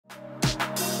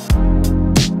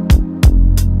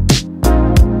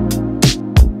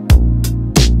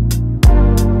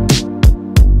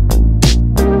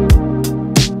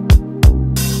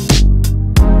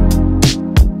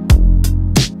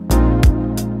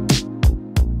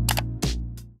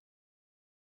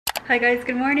Hi guys,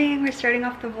 good morning. We're starting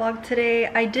off the vlog today.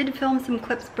 I did film some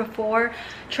clips before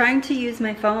trying to use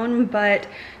my phone, but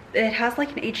it has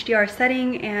like an HDR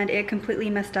setting and it completely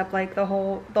messed up like the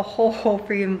whole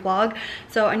freaking vlog.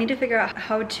 So I need to figure out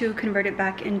how to convert it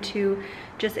back into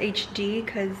just HD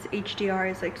because HDR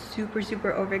is like super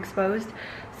overexposed.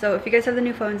 So if you guys have the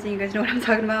new phones, then you guys know what I'm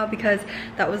talking about, because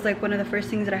that was like one of the first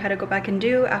things that I had to go back and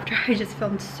do after I just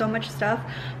filmed so much stuff.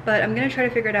 But I'm gonna try to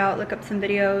figure it out, look up some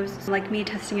videos. Like me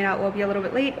testing it out will be a little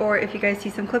bit late, or if you guys see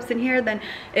some clips in here, then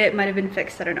it might have been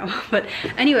fixed, I don't know. But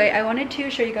anyway, I wanted to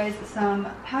show you guys some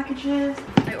packages.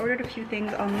 I ordered a few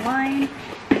things online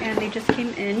and they just came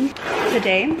in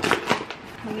today.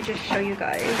 Let me just show you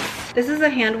guys. This is a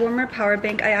hand warmer power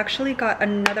bank. I actually got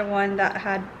another one that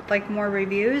had like more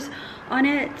reviews on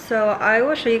it, so I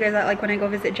will show you guys that like when I go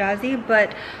visit Jazzy.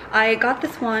 But I got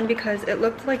this one because it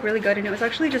looked like really good and it was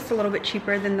actually just a little bit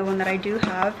cheaper than the one that I do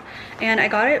have, and I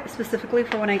got it specifically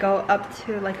for when I go up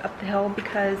the hill,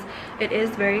 because it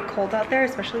is very cold out there,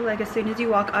 especially like as soon as you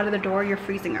walk out of the door you're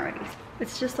freezing already.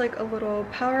 It's just like a little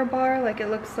power bar, like it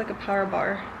looks like a power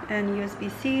bar, and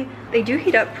USB-C. They do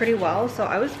heat up pretty well, so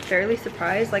I was fairly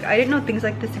surprised. Like I didn't know things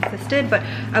like this existed, but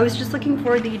I was just looking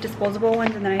for the disposable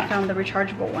ones and then I found the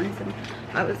rechargeable ones and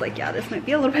I was like, yeah, this might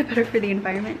be a little bit better for the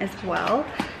environment as well.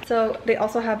 So they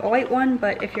also have a white one,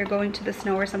 but if you're going to the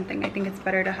snow or something, I think it's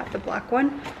better to have the black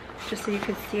one, just so you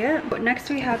could see it. But next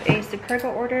we have a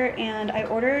Superga order, and I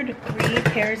ordered 3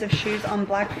 pairs of shoes on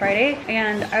Black Friday,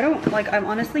 and I'm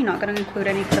honestly not going to include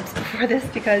any clips before this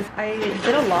because I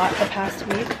did a lot the past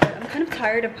week, but I'm kind of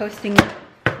tired of posting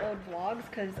old vlogs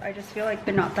because I just feel like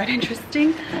they're not that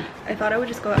interesting. I thought I would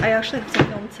just go, I actually have some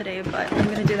film today, but I'm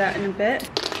going to do that in a bit.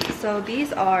 So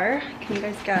these are, can you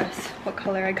guys guess what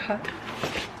color I got?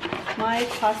 My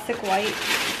classic white.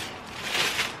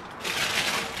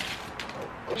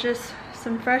 Just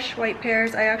some fresh white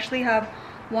pairs. I actually have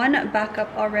one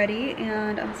backup already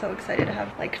and I'm so excited to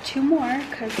have like 2 more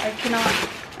because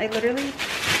I literally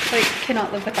like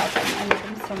cannot live without them. I love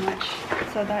them so much.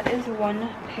 So that is one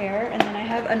pair, and then I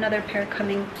have another pair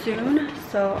coming soon,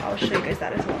 so I'll show you guys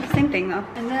that as well. Same thing though.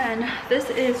 And then this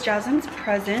is Jasmine's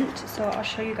present, so I'll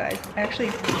show you guys. I actually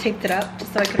taped it up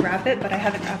just so I could wrap it, but I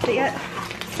haven't wrapped it yet.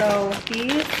 So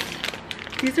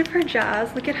these are for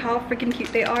Jazz. Look at how freaking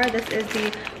cute they are. This is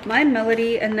the My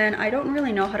Melody, and then I don't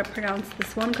really know how to pronounce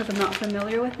this one because I'm not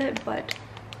familiar with it, but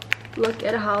look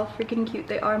at how freaking cute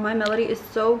they are. My Melody is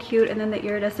so cute, and then the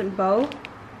iridescent bow,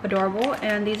 adorable.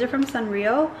 And these are from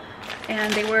Sanrio,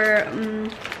 and they were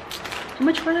how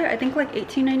much were they? I think like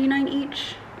 $18.99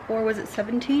 each, or was it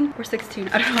 17 or 16?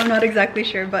 I don't know, I'm not exactly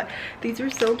sure, but these were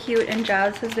so cute and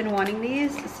Jazz has been wanting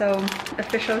these. So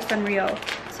official Sanrio,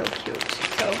 so cute.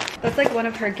 So that's like one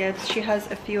of her gifts. She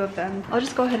has a few of them. I'll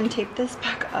just go ahead and tape this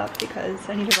back up because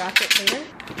I need to wrap it later.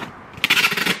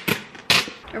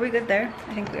 Are we good there?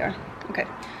 I think we are. Okay,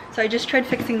 so I just tried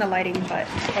fixing the lighting, but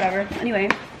whatever. Anyway,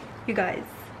 you guys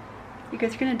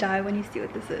are gonna die when you see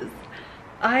what this is.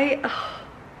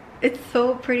 It's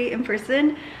so pretty in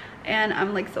person and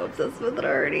I'm like so obsessed with it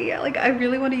already. Like I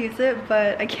really want to use it,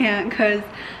 but I can't because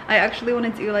I actually want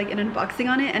to do like an unboxing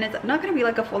on it, and it's not going to be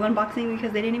like a full unboxing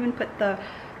because they didn't even put the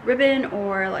ribbon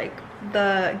or like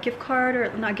the gift card,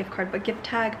 or not gift card but gift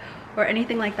tag or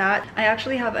anything like that. I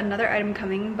actually have another item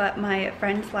coming, but my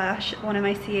friend slash one of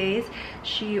my CAs,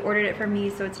 she ordered it for me,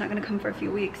 so it's not going to come for a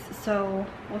few weeks, so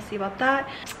we'll see about that.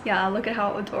 Yeah, look at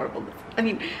how adorable this, I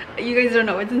mean, you guys don't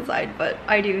know what's inside, but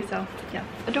I do, so yeah,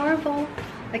 adorable.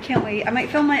 I can't wait. I might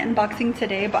film my unboxing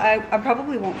today, but I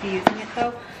probably won't be using it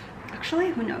though. Actually,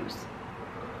 who knows?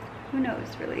 Who knows,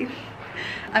 really?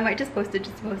 I might just post it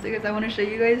just to post it because I want to show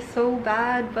you guys so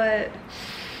bad, but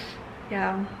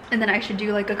yeah. And then I should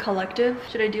do like a collective.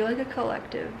 Should I do like a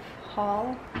collective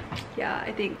haul? Yeah,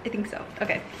 I think so.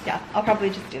 Okay, yeah, I'll probably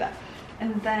just do that.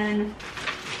 And then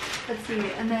let's see,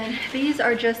 and then these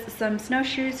are just some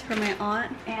snowshoes for my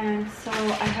aunt, and so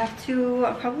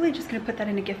I'm probably just gonna put that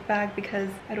in a gift bag because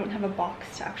I don't have a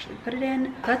box to actually put it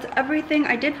in. That's everything.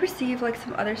 I did receive like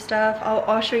some other stuff.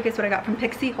 I'll show you guys what I got from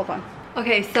Pixie. Hold on.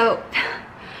 Okay, so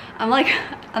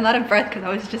I'm out of breath because I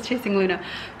was just chasing Luna,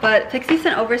 but Pixie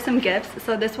sent over some gifts.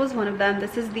 So this was one of them.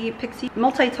 This is the Pixie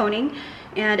multi-toning,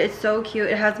 and it's so cute.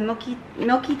 It has milky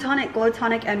tonic, glow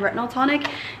tonic, and retinol tonic,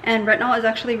 and retinol is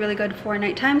actually really good for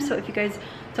nighttime, so if you guys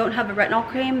don't have a retinol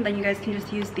cream, then you guys can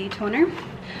just use the toner.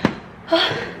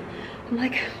 I'm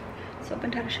like so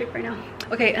bent out of shape right now.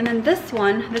 Okay, and then this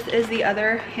is the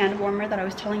other hand warmer that I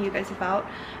was telling you guys about,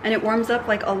 and it warms up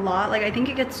like a lot. Like I think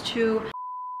it gets to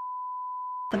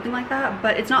something like that,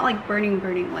 but it's not like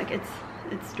burning, like it's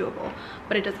it's doable,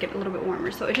 but it does get a little bit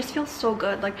warmer, so it just feels so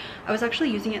good. Like I was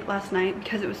actually using it last night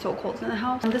because it was so cold in the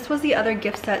house. And this was the other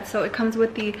gift set, so it comes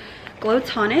with the glow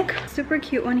tonic, super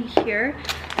cute one here,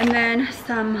 and then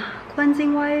some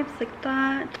cleansing wipes like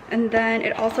that, and then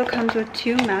it also comes with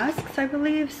 2 masks, I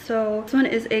believe. So this one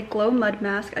is a glow mud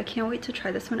mask. I can't wait to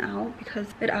try this one out because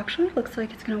it actually looks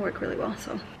like it's gonna work really well.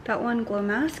 So that one, glow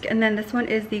mask, and then this one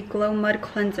is the glow mud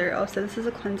cleanser. Oh, so this is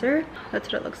a cleanser. That's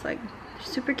what it looks like.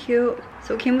 Super cute.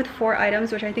 So it came with 4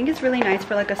 items, which I think is really nice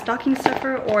for like a stocking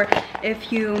stuffer, or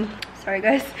if you, sorry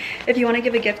guys, if you want to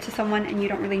give a gift to someone and you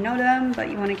don't really know them but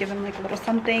you want to give them like a little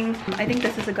something. I think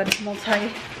this is a good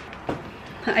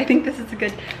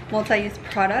multi-use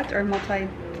product, or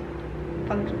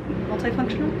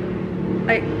multifunctional.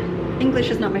 English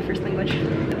is not my first language.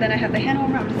 Then I have the hand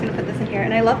warmer. I'm just gonna put this in here,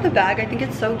 and I love the bag. I think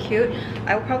it's so cute.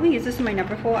 I will probably use this in my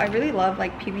Neverfull. I really love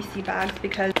like PVC bags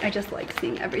because I just like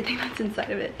seeing everything that's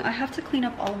inside of it. I have to clean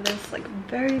up all of this like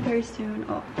very soon.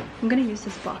 Oh, I'm gonna use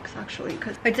this box actually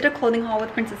because I did a clothing haul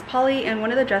with Princess Polly, and one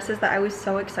of the dresses that I was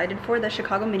so excited for, the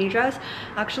Chicago mini dress,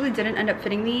 actually didn't end up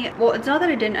fitting me. Well, it's not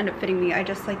that it didn't end up fitting me, I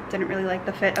just like didn't really like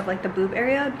the fit of like the boob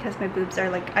area because my boobs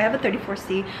are like, I have a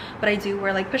 34C, but I do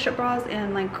wear like push-up bras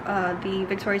and like the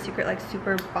Victoria's Secret like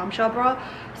super bombshell bra,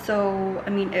 so I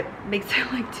mean it makes it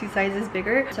like 2 sizes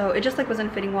bigger, so it just like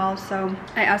wasn't fitting well. So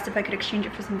I asked if I could exchange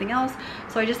it for something else,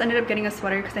 so I just ended up getting a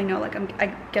sweater because I know like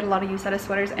I get a lot of use out of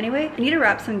sweaters anyway. I need to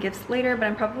wrap some gifts later, but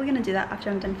I'm probably gonna do that after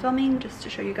I'm done filming, just to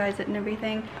show you guys it and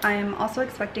everything. I'm also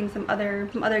expecting some other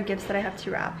gifts that I have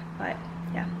to wrap, but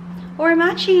yeah, or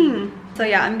matching. So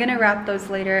yeah, I'm gonna wrap those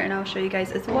later and I'll show you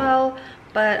guys as well,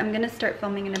 but I'm gonna start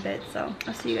filming in a bit, so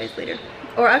I'll see you guys later.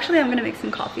 Or actually, I'm gonna make some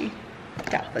coffee.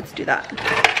 Yeah, let's do that.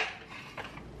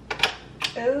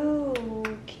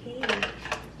 Okay,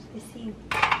 let's see.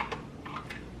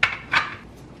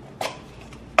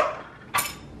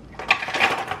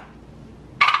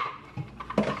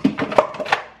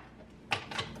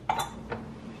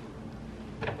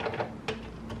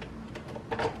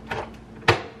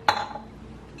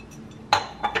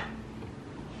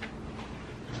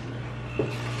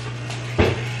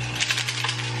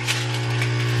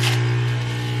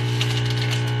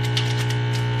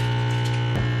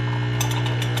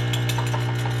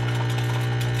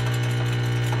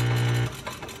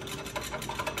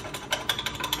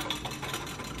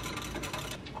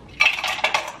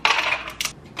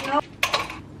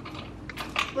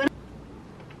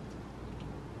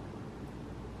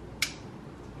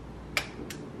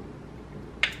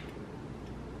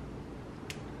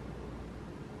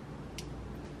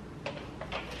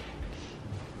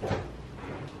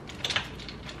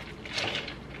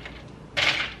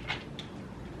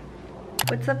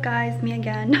 What's up guys, me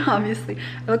again. Obviously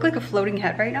I look like a floating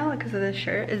head right now because of this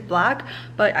shirt. Is black,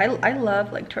 but I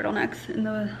love like turtlenecks in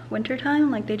the winter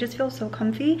time. Like they just feel so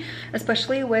comfy,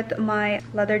 especially with my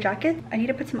leather jacket. I need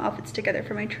to put some outfits together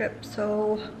for my trip,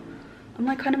 so I'm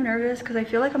like kind of nervous because I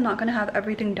feel like I'm not gonna have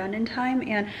everything done in time,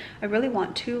 and I really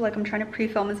want to. Like I'm trying to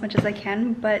pre-film as much as I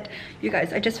can, but you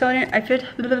guys, I just felt it. I feel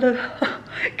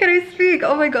can I speak?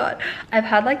 Oh my god, I've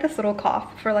had like this little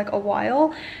cough for like a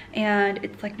while and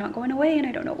it's like not going away, and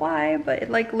I don't know why, but it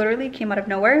like literally came out of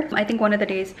nowhere. I think one of the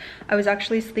days I was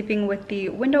actually sleeping with the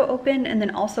window open and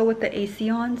then also with the AC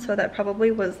on, so that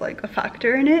probably was like a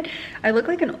factor in it. I look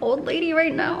like an old lady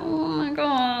right now. Oh my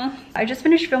god. I just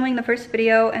finished filming the first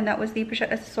video, and that was the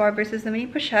pochette accessoire versus the mini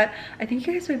pochette. I think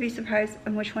you guys would be surprised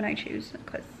on which one I choose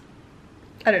because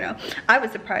I don't know. I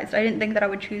was surprised. I didn't think that I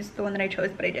would choose the one that I chose,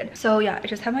 but I did. So yeah, I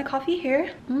just have my coffee here.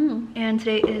 And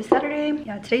today is Saturday.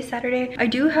 Yeah, today's Saturday. I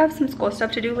do have some school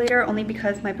stuff to do later, only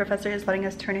because my professor is letting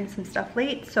us turn in some stuff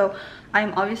late. So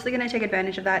I'm obviously gonna take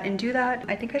advantage of that and do that.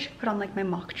 I think I should put on like my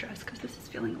mock dress because this is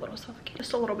feeling a little suffocating,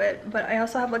 just a little bit. But I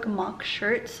also have like a mock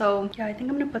shirt, so yeah, I think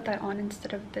I'm gonna put that on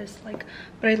instead of this. Like,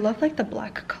 but I love like the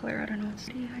black color. I don't know.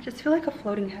 I just feel like a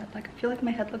floating head. Like I feel like my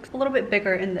head looks a little bit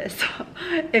bigger in this,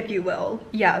 if you will.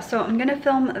 Yeah, so I'm gonna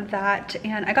film that,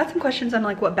 and I got some questions on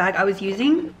like what bag I was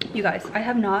using. You guys, I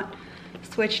have not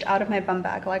switched out of my bum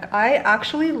bag. Like I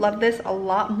actually love this a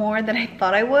lot more than I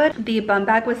thought I would. The bum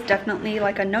bag was definitely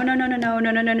like a no,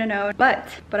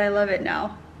 but I love it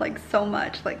now like so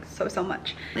much, like so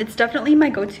much. It's definitely my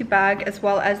go-to bag, as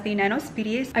well as the Nano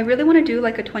Speedies. I really want to do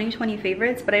like a 2020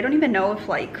 favorites, but I don't even know if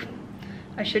like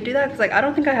I should do that because like I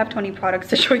don't think I have 20 products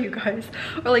to show you guys,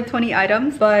 or like 20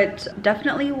 items, but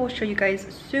definitely will show you guys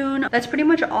soon. That's pretty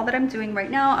much all that I'm doing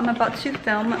right now. I'm about to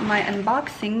film my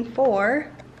unboxing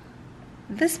for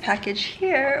this package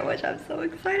here, which I'm so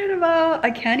excited about.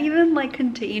 I can't even like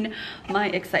contain my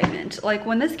excitement. Like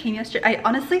when this came yesterday, I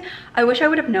honestly, I wish I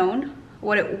would have known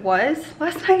what it was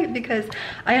last night because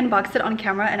I unboxed it on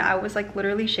camera and I was like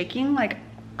literally shaking like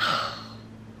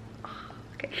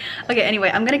okay, anyway,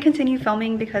 I'm gonna continue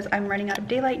filming because I'm running out of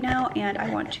daylight now and I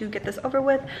want to get this over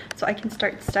with so I can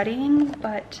start studying,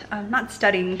 but not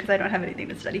studying because I don't have anything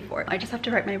to study for. I just have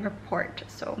to write my report.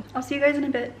 So I'll see you guys in a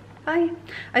bit. Bye.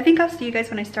 I think I'll see you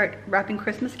guys when I start wrapping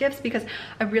Christmas gifts because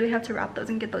I really have to wrap those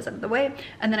and get those out of the way.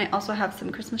 And then I also have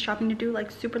some Christmas shopping to do,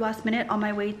 like super last minute on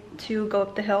my way to go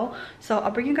up the hill. So I'll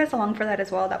bring you guys along for that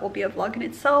as well. That will be a vlog in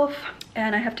itself.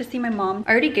 And I have to see my mom.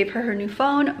 I already gave her new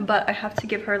phone, but I have to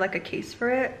give her like a case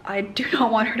for it. I do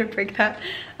not want her to break that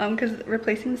because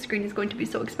replacing the screen is going to be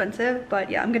so expensive. But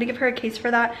yeah, I'm gonna give her a case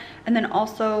for that. And then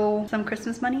also some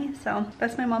Christmas money. So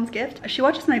that's my mom's gift. She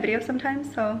watches my videos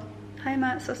sometimes, so hi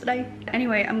matsuhisa.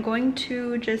 Anyway, I'm going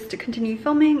to just continue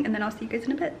filming and then I'll see you guys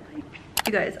in a bit. Bye.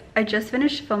 You guys, I just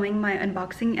finished filming my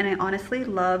unboxing and I honestly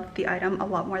love the item a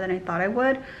lot more than I thought I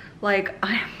would. Like,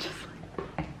 I am just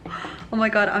like, oh my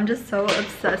god, I'm just so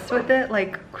obsessed with it.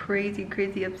 Like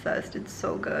crazy obsessed. It's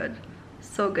so good.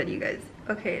 So good, you guys.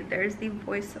 Okay, there's the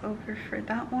voiceover for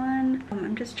that one.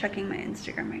 I'm just checking my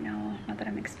Instagram right now. Not that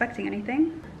I'm expecting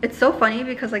anything. It's so funny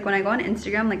because like when I go on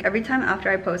Instagram, like every time after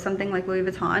I post something like Louis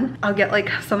Vuitton, I'll get like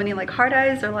so many like heart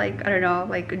eyes or like, I don't know,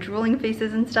 like drooling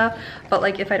faces and stuff. But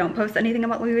like if I don't post anything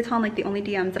about Louis Vuitton, like the only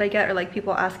DMs that I get are like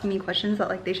people asking me questions that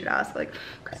like they should ask like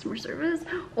customer service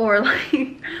or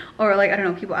like I don't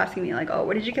know, people asking me like, oh,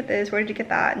 where did you get this? Where did you get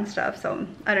that? And stuff. So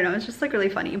I don't know, it's just like really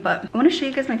funny. But I want to show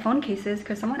you guys my phone cases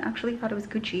because someone actually thought it was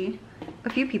Gucci. A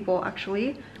few people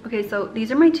actually. Okay, so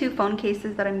these are my two phone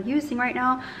cases that I'm using right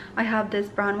now. I have this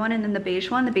brown one and then the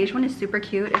beige one. The beige one is super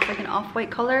cute. It's like an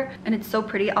off-white color and it's so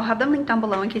pretty. I'll have them linked down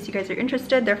below in case you guys are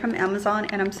interested. They're from Amazon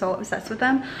and I'm so obsessed with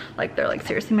them. Like they're like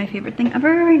seriously my favorite thing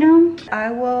ever right now.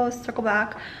 I will circle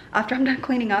back after I'm done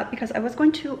cleaning up because I was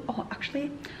going to, oh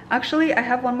actually I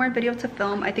have one more video to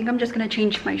film. I think I'm just gonna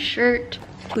change my shirt.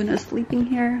 Luna's sleeping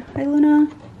here. Hi Luna.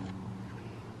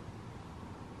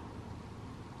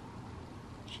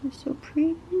 She's so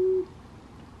pretty.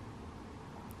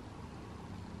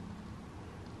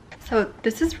 So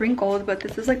this is wrinkled, but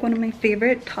this is like one of my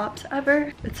favorite tops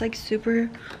ever. It's like super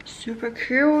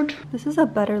cute. This is a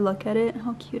better look at it.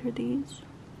 How cute are these?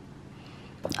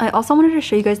 I also wanted to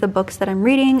show you guys the books that I'm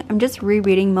reading. I'm just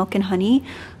rereading Milk and Honey.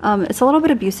 It's a little bit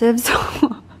abusive, so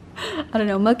I don't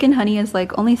know. Milk and Honey is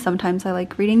like only sometimes I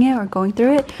like reading it or going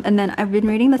through it. And then I've been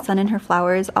reading The Sun and Her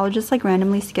Flowers. I'll just like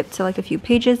randomly skip to like a few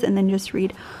pages and then just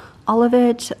read all of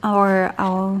it,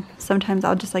 or sometimes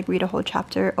I'll just like read a whole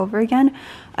chapter over again.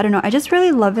 I don't know, I just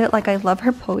really love it. Like I love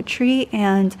her poetry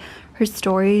and her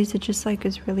stories. It just like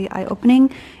is really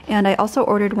eye-opening. And I also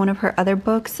ordered one of her other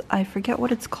books. I forget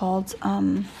what it's called.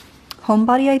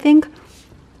 Homebody, I think.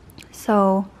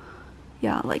 So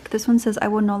yeah, like this one says, I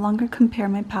will no longer compare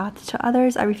my path to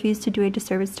others. I refuse to do a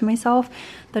disservice to myself.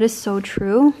 That is so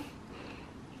true.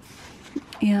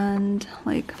 And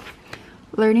like,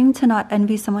 learning to not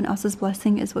envy someone else's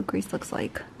blessing is what grace looks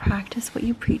like. Practice what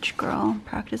you preach, girl.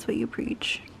 Practice what you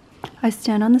preach. I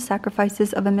stand on the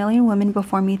sacrifices of a million women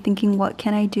before me, thinking, what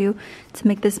can I do to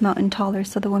make this mountain taller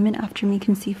so the women after me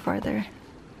can see farther?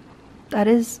 That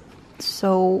is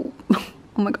so, oh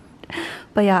my god.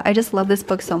 But yeah, I just love this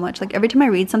book so much. Like every time I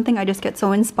read something, I just get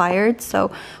so inspired.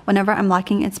 So whenever I'm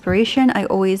lacking inspiration, I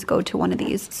always go to one of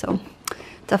these. So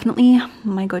definitely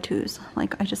my go-tos.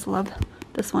 Like I just love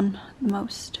this one the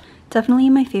most. Definitely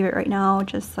my favorite right now.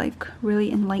 Just like really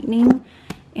enlightening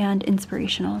and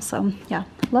inspirational. So yeah,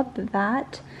 love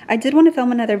that. I did want to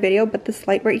film another video, but this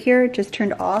light right here just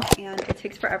turned off and it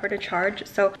takes forever to charge.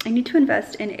 So I need to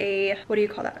invest in a, what do you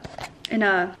call that? In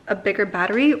a bigger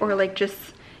battery, or like just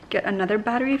get another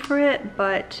battery for it.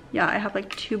 But yeah, I have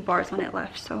like 2 bars on it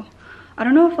left. So I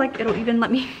don't know if like it'll even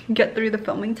let me get through the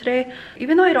filming today.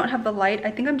 Even though I don't have the light, I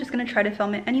think I'm just gonna try to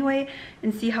film it anyway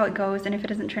and see how it goes. And if it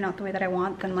doesn't turn out the way that I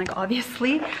want, then like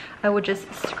obviously I would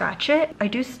just scratch it. I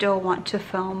do still want to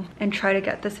film and try to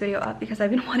get this video up because I've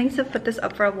been wanting to put this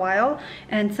up for a while.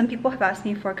 And some people have asked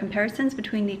me for comparisons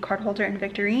between the card holder and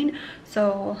Victorine.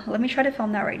 So let me try to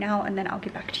film that right now and then I'll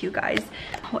get back to you guys.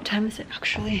 What time is it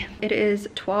actually? It is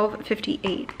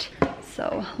 12:58.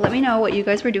 So let me know what you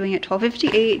guys were doing at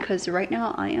 12:58 because right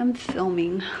now I am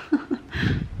filming.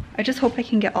 I just hope I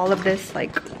can get all of this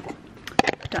like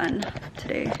done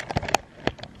today,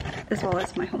 as well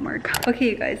as my homework.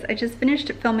 Okay you guys, I just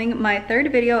finished filming my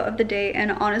 3rd video of the day,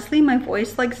 and honestly my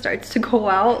voice like starts to go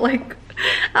out like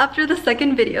after the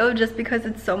 2nd video, just because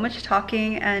it's so much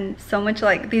talking and so much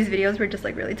like these videos were just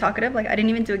like really talkative. Like I didn't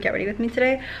even do a get ready with me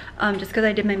today just because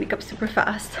I did my makeup super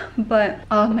fast. But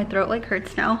my throat like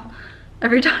hurts now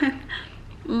every time.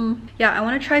 Yeah, I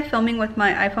want to try filming with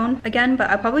my iPhone again, but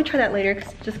I'll probably try that later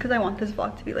just because I want this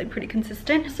vlog to be like pretty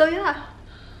consistent. So yeah.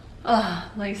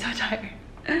 Oh, like so tired.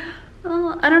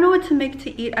 I don't know what to make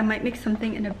to eat. I might make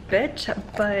something in a bit,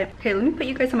 but okay, let me put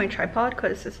you guys on my tripod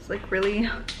because this is like really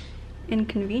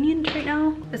inconvenient right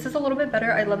now. This is a little bit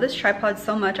better. I love this tripod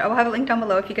so much. I will have a link down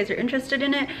below if you guys are interested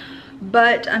in it,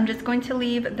 but I'm just going to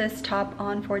leave this top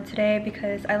on for today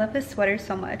because I love this sweater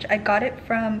so much. I got it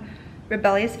from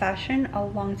Rebellious Fashion a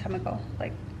long time ago,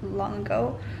 like long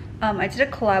ago. I did a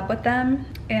collab with them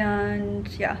and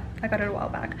yeah, I got it a while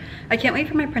back. I can't wait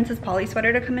for my Princess Polly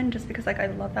sweater to come in just because like I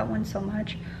love that one so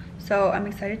much. So I'm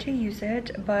excited to use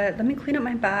it, but let me clean up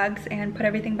my bags and put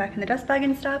everything back in the dust bag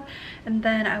and stuff, and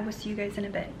then I will see you guys in a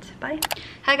bit. Bye.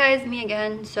 Hi guys, me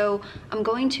again. So I'm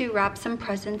going to wrap some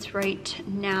presents right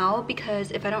now because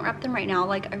if I don't wrap them right now,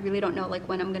 like I really don't know like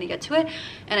when I'm gonna get to it,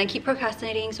 and I keep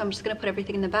procrastinating, so I'm just gonna put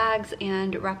everything in the bags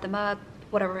and wrap them up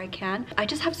whatever I can. I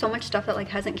just have so much stuff that like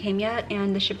hasn't came yet,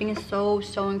 and the shipping is so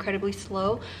incredibly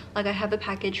slow. Like I have a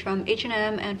package from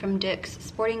H&M and from Dick's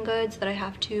Sporting Goods that I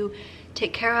have to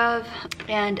take care of,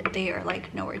 and they are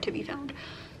like nowhere to be found.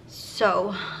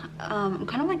 So I'm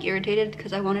kind of like irritated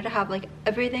because I wanted to have like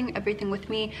everything with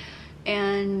me,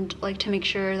 and like to make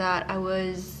sure that I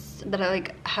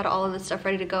like had all of this stuff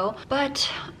ready to go,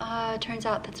 but turns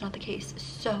out that's not the case.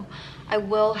 So I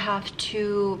will have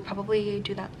to probably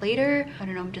do that later. I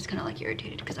don't know, I'm just kind of like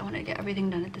irritated because I want to get everything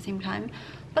done at the same time,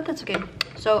 but that's okay.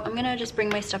 So I'm gonna just bring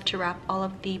my stuff to wrap all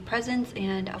of the presents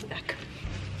and I'll be back.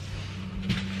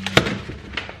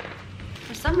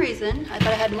 For some reason I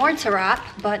thought I had more to wrap,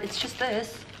 but it's just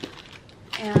this,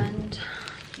 and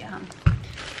yeah.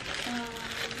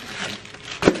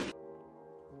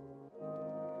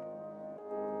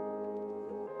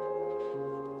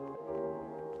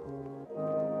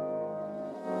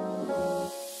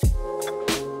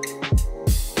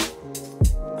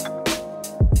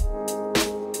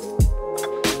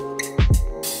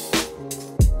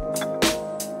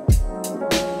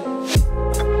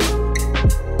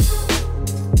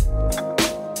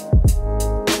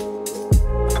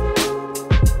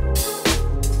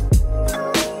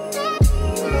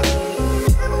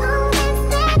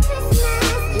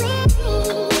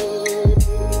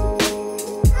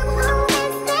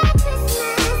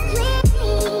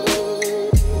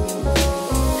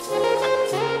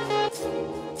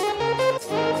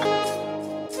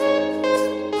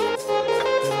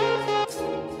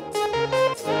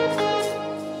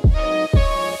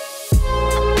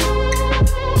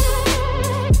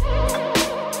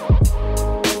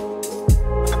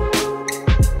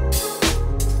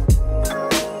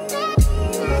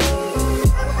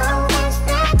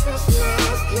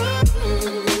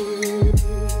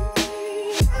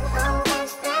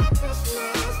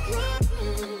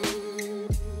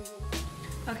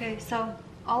 Okay, so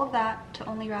all of that to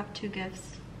only wrap 2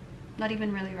 gifts. Not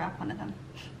even really wrap one of them.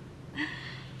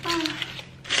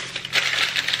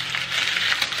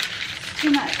 Too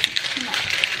much.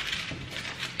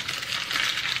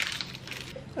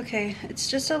 Okay,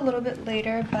 it's just a little bit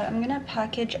later, but I'm gonna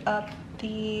package up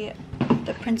the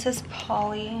Princess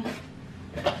Polly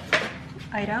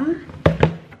item.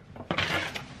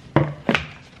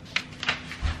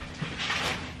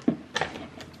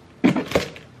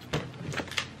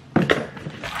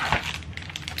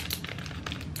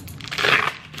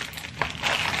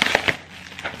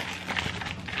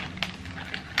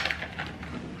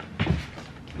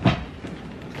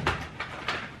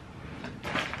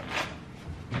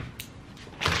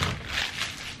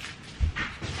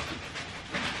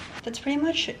 That's pretty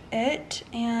much it,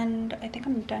 and I think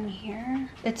I'm done here.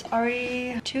 It's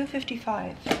already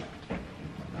 2:55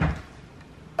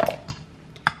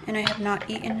 and I have not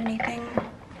eaten anything,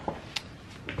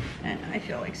 and I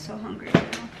feel like so hungry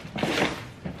right now.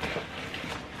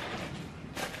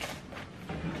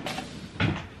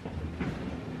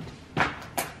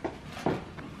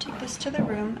 Take this to the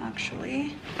room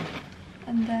actually,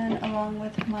 and then along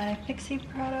with my Pixie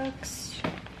products.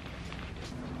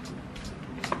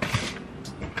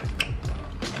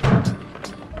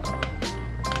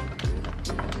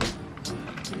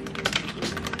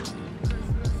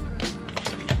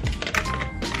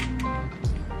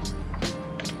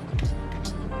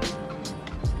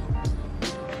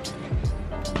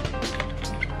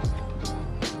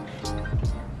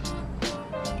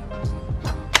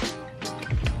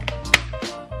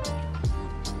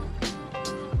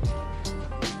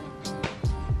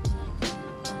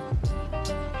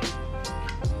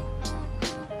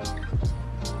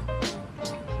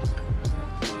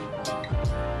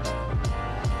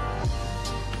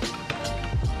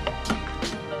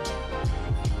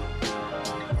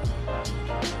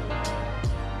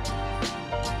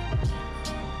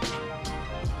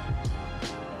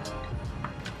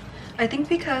 I think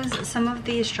because some of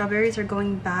the strawberries are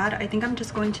going bad, I think I'm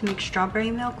just going to make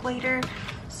strawberry milk later.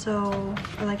 So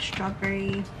I like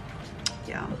strawberry,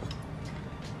 yeah.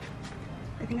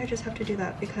 I think I just have to do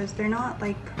that because they're not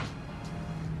like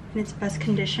in its best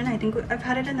condition. I think I've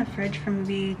had it in the fridge for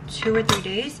maybe 2 or 3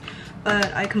 days,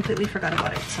 but I completely forgot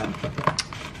about it, so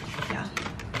yeah.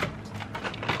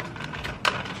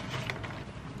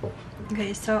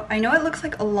 Okay, so I know it looks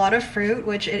like a lot of fruit,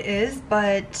 which it is,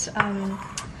 but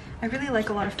I really like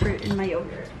a lot of fruit in my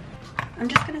yogurt. I'm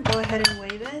just gonna go ahead and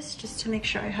weigh this just to make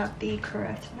sure I have the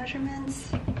correct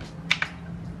measurements.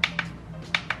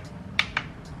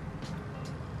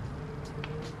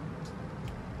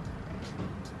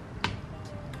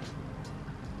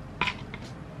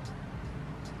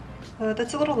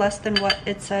 That's a little less than what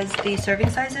it says the serving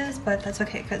size is, but that's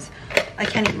okay because I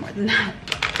can eat more than that.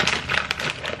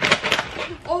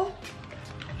 Oh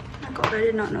my god, I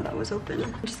did not know that was open.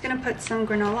 I'm just gonna put some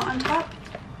granola on top.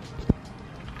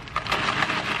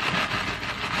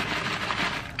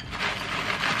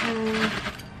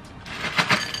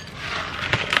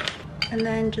 And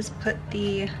then just put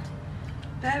the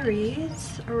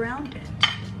berries around it.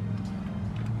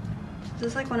 This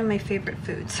is like one of my favorite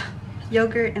foods.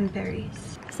 Yogurt and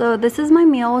berries. So this is my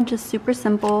meal, just super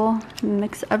simple.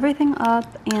 Mix everything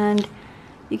up and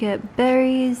you get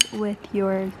berries with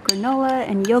your granola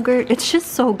and yogurt. It's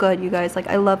just so good, you guys. Like,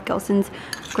 I love Gelson's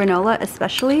granola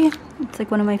especially. It's like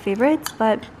one of my favorites,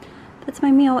 but that's my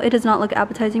meal. It does not look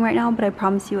appetizing right now, but I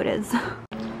promise you it is.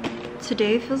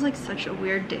 Today feels like such a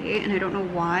weird day and I don't know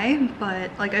why,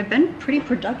 but like I've been pretty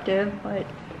productive, but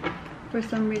for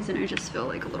some reason I just feel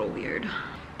like a little weird.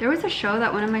 There was a show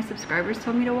that one of my subscribers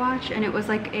told me to watch, and it was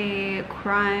like a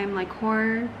crime, like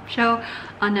horror show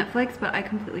on Netflix, but I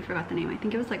completely forgot the name. I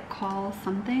think it was like Call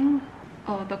something.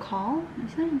 Oh, The Call,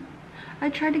 is it? I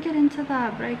tried to get into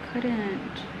that, but I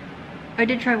couldn't. I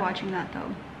did try watching that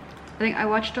though. I think I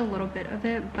watched a little bit of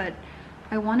it, but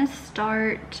I want to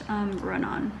start Run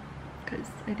On, because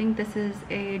I think this is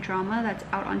a drama that's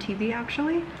out on TV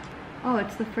actually. Oh,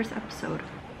 it's the first episode.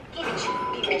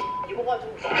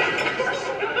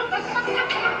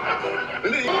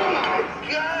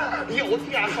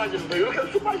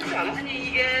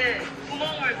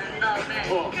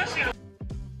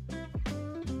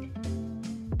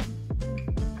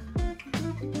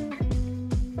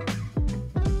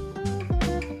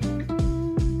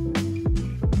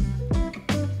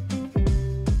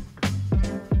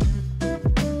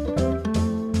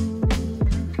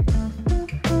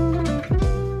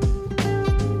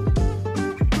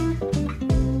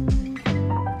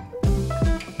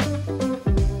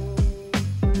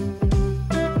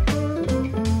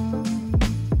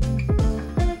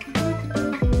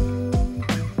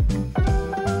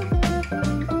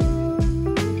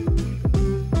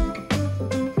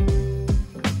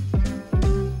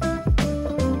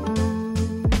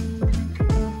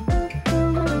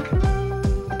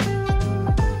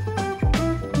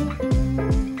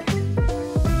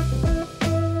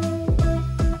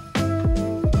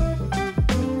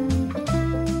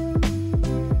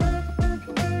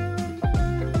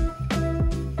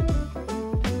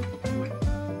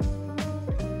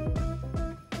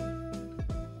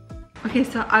 Okay,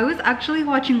 so I was actually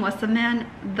watching What's the Man,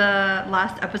 the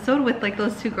last episode with like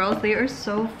those 2 girls. They are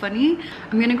so funny.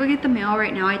 I'm gonna go get the mail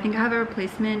right now. I think I have a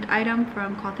replacement item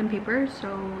from Cloth and Paper,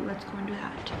 so let's go and do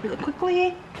that really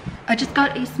quickly. I just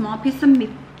got a small piece of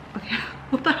meat. Okay,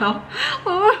 what the hell?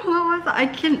 What was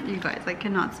that? You guys, I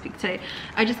cannot speak today.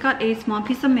 I just got a small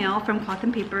piece of mail from Cloth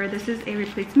and Paper. This is a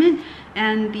replacement,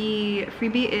 and the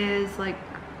freebie is like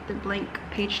the blank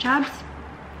page tabs.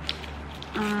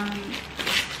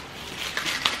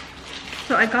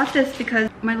 So I got this because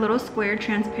my little square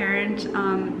transparent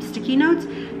sticky notes,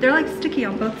 they're like sticky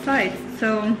on both sides.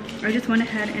 So I just went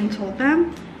ahead and told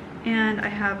them. And I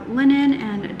have linen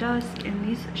and dusk, and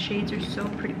these shades are so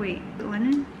pretty. Wait,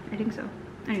 linen? I think so.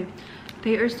 Anyway,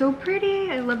 they are so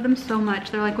pretty. I love them so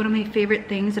much. They're like one of my favorite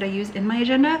things that I use in my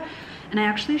agenda. And I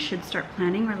actually should start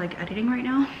planning or like editing right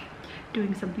now.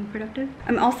 Doing something productive.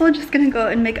 I'm also just gonna go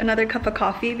and make another cup of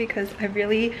coffee because I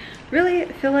really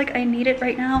feel like I need it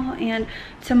right now. And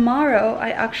tomorrow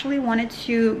I actually wanted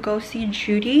to go see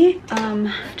Judy,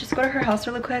 just go to her house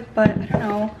really quick, but I don't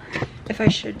know if I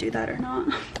should do that or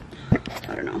not.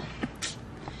 I don't know.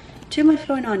 Too much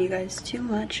going on, you guys. Too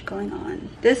much going on.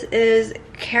 This is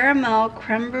caramel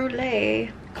creme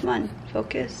brulee. Come on,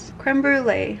 focus. Creme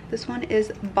brulee. This one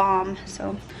is bomb.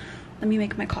 So let me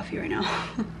make my coffee right now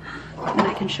and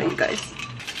I can show you guys.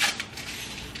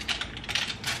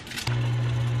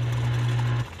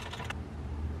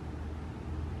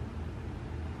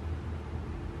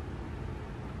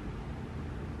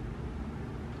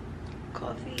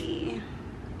 coffee.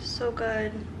 So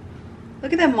good.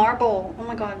 Look at that marble. Oh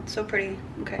my god, so pretty.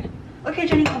 Okay. Okay,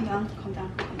 Jenny, calm down. Calm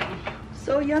down. Calm down.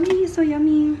 So yummy, so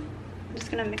yummy. I'm just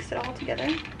gonna mix it all together.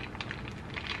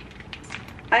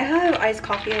 I have iced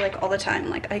coffee like all the time.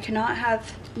 Like I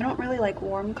don't really like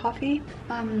warm coffee.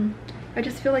 I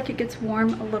just feel like it gets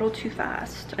warm a little too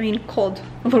fast. I mean cold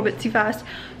a little bit too fast.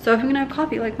 So if I'm gonna have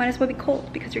coffee, like might as well be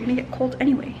cold because you're gonna get cold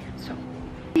anyway. So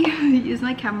use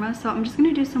my camera. So I'm just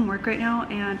gonna do some work right now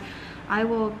and I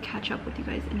will catch up with you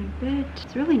guys in a bit.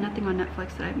 There's really nothing on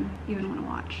Netflix that I even want to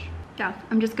watch. Yeah,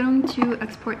 I'm just going to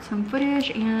export some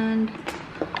footage and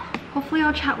hopefully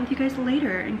I'll chat with you guys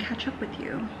later and catch up with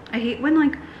you. I hate when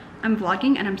like I'm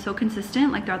vlogging and I'm so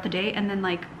consistent like throughout the day and then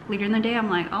like later in the day I'm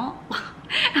like, oh,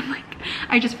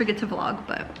 I just forget to vlog.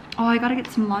 But oh, I gotta get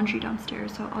some laundry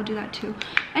downstairs, so I'll do that too.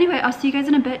 Anyway, I'll see you guys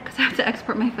in a bit because I have to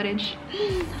export my footage.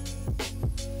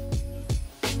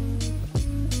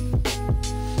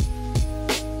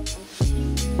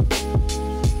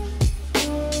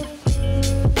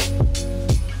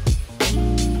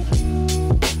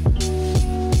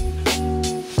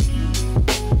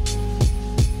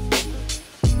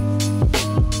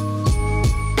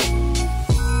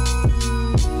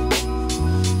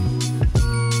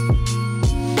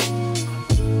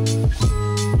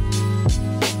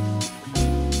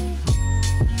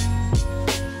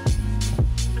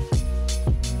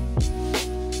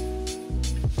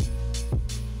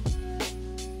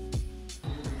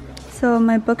 So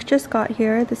my book just got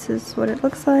here. This is what it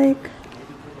looks like.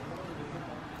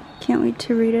 Can't wait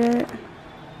to read it.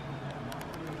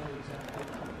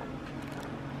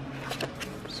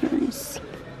 So nice.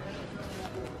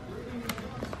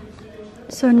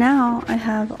 So now I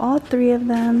have all 3 of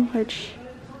them, which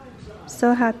I'm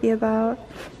so happy about.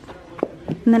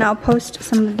 And then I'll post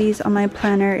some of these on my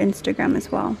planner Instagram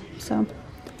as well. So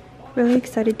really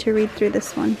excited to read through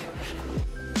this one.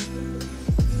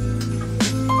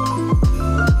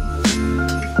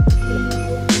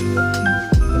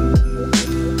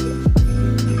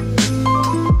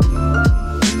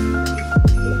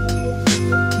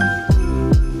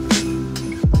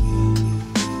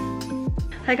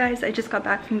 Hi guys, I just got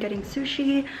back from getting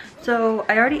sushi. So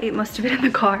I already ate most of it in the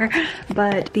car,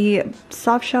 but the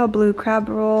soft shell blue crab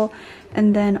roll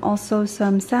and then also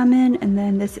some salmon, and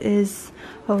then this is,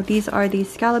 oh, these are the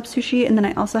scallop sushi, and then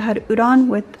I also had udon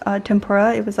with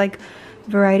tempura. It was like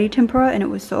variety tempura and it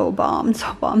was so bomb,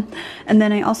 so bomb. And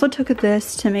then I also took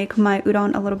this to make my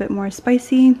udon a little bit more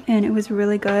spicy and it was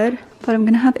really good. But I'm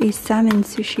gonna have a salmon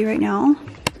sushi right now.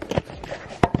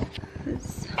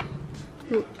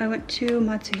 Ooh, I went to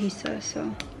Matsuhisa,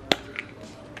 so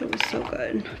it was so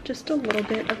good. Just a little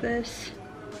bit of this.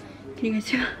 Can you guys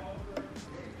see that?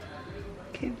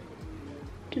 Okay,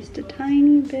 just a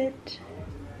tiny bit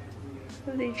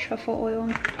of the truffle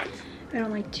oil. I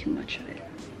don't like too much of it.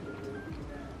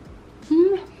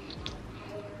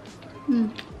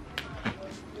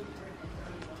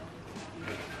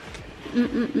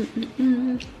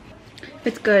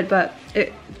 It's good, but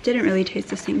it didn't really taste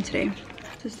the same today.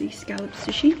 This is the scallop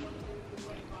sushi.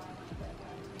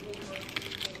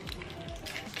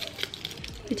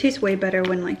 It tastes way better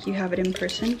when like you have it in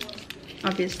person.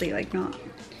 Obviously, like not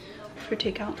for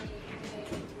takeout.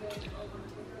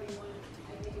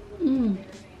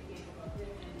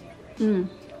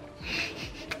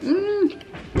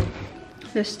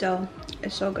 This still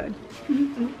is so good.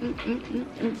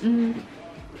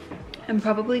 I'm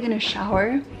probably gonna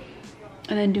shower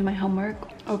and then do my homework.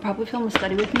 I'll probably film a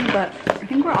study with me, but I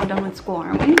think we're all done with school,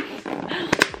 aren't we?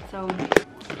 So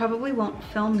probably won't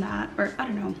film that, or I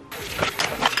don't know.